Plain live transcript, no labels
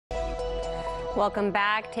Welcome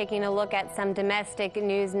back. Taking a look at some domestic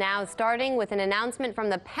news now, starting with an announcement from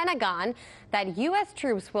the Pentagon that U.S.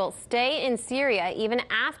 troops will stay in Syria even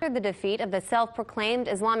after the defeat of the self-proclaimed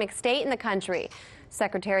Islamic State in the country.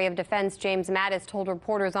 Secretary of Defense James Mattis told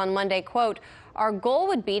reporters on Monday, quote, "Our goal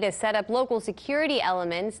would be to set up local security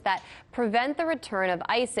elements that prevent the return of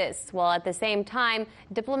ISIS, while at the same time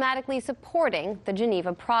diplomatically supporting the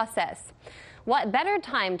Geneva process." What better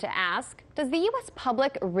time to ask, does the U.S.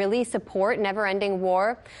 public really support never-ending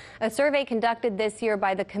war? A survey conducted this year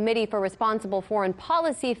by the Committee for Responsible Foreign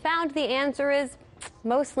Policy found the answer is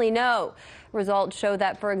mostly no. Results show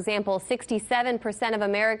that, for example, 67% of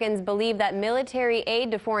Americans believe that military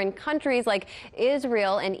aid to foreign countries like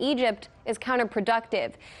Israel and Egypt is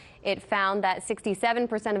counterproductive. It found that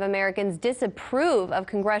 67% of Americans disapprove of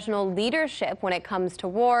congressional leadership when it comes to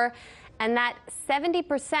war, and that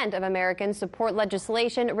 70% of Americans support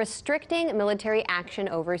legislation restricting military action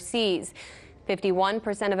overseas.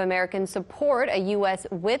 51% of Americans support a U.S.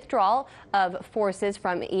 withdrawal of forces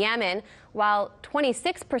from Yemen, while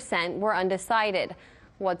 26% were undecided.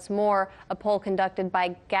 What's more, a poll conducted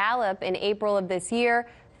by Gallup in April of this year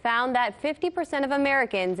found that 50% of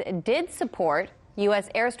Americans did support U.S.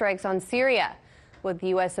 airstrikes on Syria. With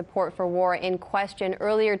U.S. support for war in question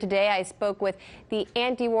earlier today, I spoke with the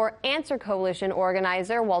Anti-War Answer Coalition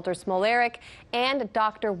organizer, Walter Smolarek, and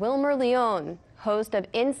Dr. Wilmer Leon, host of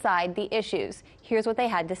Inside the Issues. Here's what they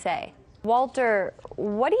had to say. Walter,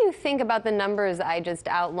 what do you think about the numbers I just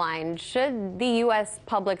outlined? Should the U.S.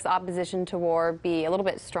 public's opposition to war be a little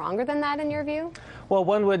bit stronger than that in your view? Well,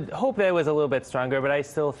 one would hope that it was a little bit stronger, but I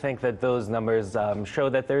still think that those numbers show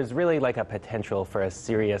that there's really like a potential for a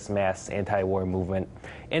serious mass anti-war movement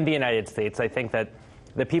in the United States. I think that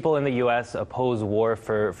the people in the U.S. oppose war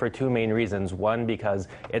for two main reasons. One, because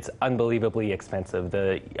it's unbelievably expensive.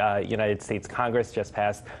 The United States Congress just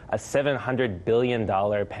passed a $700 billion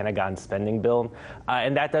Pentagon spending bill,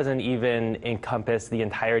 and that doesn't even encompass the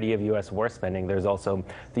entirety of U.S. war spending. There's also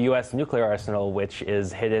the U.S. nuclear arsenal, which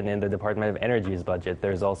is hidden in the Department of Energy's budget.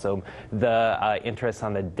 There's also the interest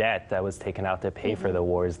on the debt that was taken out to pay for the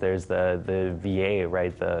wars. There's the VA,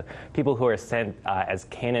 right? The people who are sent as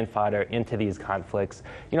cannon fodder into these conflicts.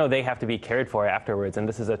 You know, they have to be cared for afterwards. And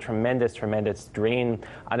this is a tremendous, tremendous drain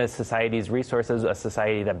on a society's resources, a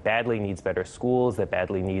society that badly needs better schools, that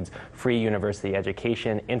badly needs free university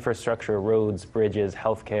education, infrastructure, roads, bridges,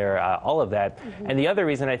 healthcare, all of that. And the other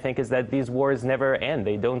reason, I think, is that these wars never end.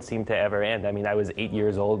 They don't seem to ever end. I mean, I was 8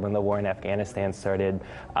 years old when the war in Afghanistan started.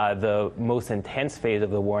 The most intense phase of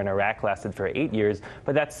the war in Iraq lasted for 8 years,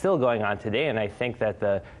 but that's still going on today. And I think that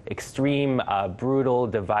the extreme, brutal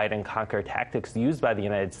divide and conquer tactics used by the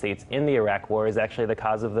United States in the Iraq war is actually the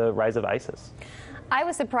cause of the rise of ISIS. I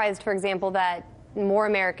was surprised, for example, that more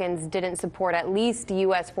Americans didn't support at least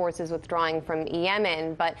U.S. forces withdrawing from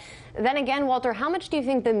Yemen. But then again, Walter, how much do you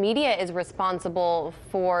think the media is responsible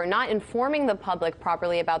for not informing the public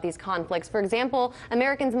properly about these conflicts? For example,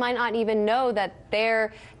 Americans might not even know that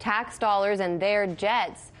their tax dollars and their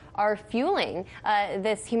jets are fueling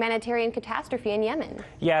this humanitarian catastrophe in Yemen.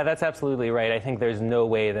 Yeah, that's absolutely right. I think there's no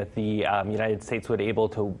way that the United States would be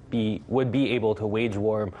able to wage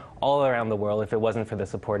war all around the world if it wasn't for the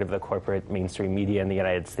support of the corporate mainstream media in the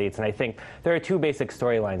United States. And I think there are two basic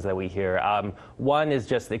storylines that we hear. One is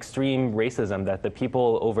just extreme racism, that the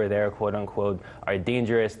people over there, quote unquote, are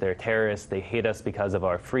dangerous, they're terrorists, they hate us because of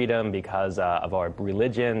our freedom, because of our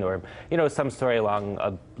religion, or, you know, some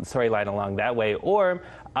storyline along that way. Or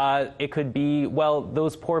it could be, well,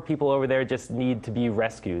 those poor people over there just need to be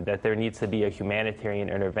rescued, that there needs to be a humanitarian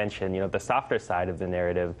intervention, you know, the softer side of the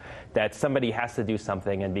narrative, that somebody has to do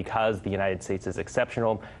something, and because the United States is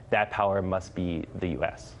exceptional, that power must be the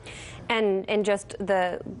U.S. And in just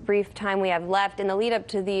the brief time we have left, in the lead up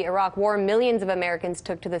to the Iraq War, millions of Americans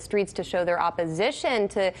took to the streets to show their opposition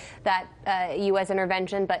to that U.S.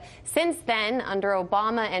 intervention. But since then, under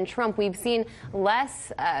Obama and Trump, we've seen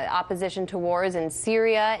less opposition to wars in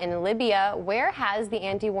Syria and Libya. Where has the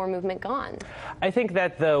anti-war movement gone? I think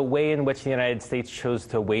that the way in which the United States chose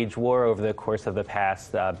to wage war over the course of the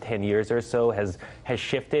past 10 years or so has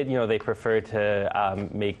shifted. You know, they prefer to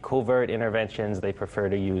make covert interventions. They prefer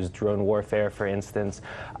to use drone warfare, for instance.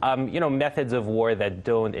 You know, methods of war that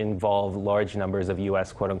don't involve large numbers of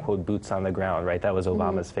U.S. quote-unquote boots on the ground, right? That was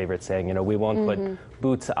Obama's favorite saying, you know, we won't put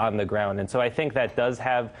boots on the ground. And so I think that does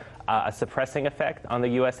have a suppressing effect on the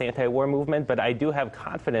U.S. anti-war movement, but I do have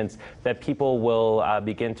confidence that people will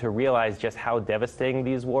begin to realize just how devastating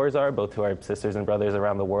these wars are, both to our sisters and brothers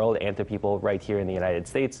around the world and to people right here in the United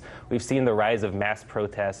States. We've seen the rise of mass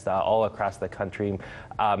protests all across the country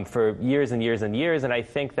for years and years and years, and I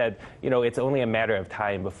think that, it's only a matter of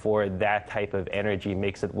time before that type of energy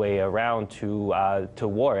makes its way around to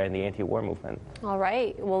war and the anti-war movement. All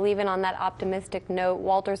right. We'll leave it on that optimistic note.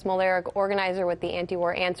 Walter Smolarek, organizer with the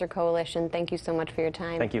Anti-War Answer Coalition, thank you so much for your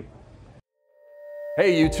time. Thank you.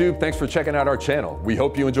 Hey YouTube, thanks for checking out our channel. We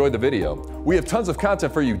hope you enjoyed the video. We have tons of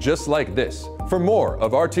content for you just like this. For more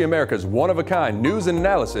of RT America's one-of-a-kind news and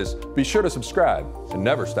analysis, be sure to subscribe and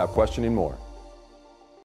never stop questioning more.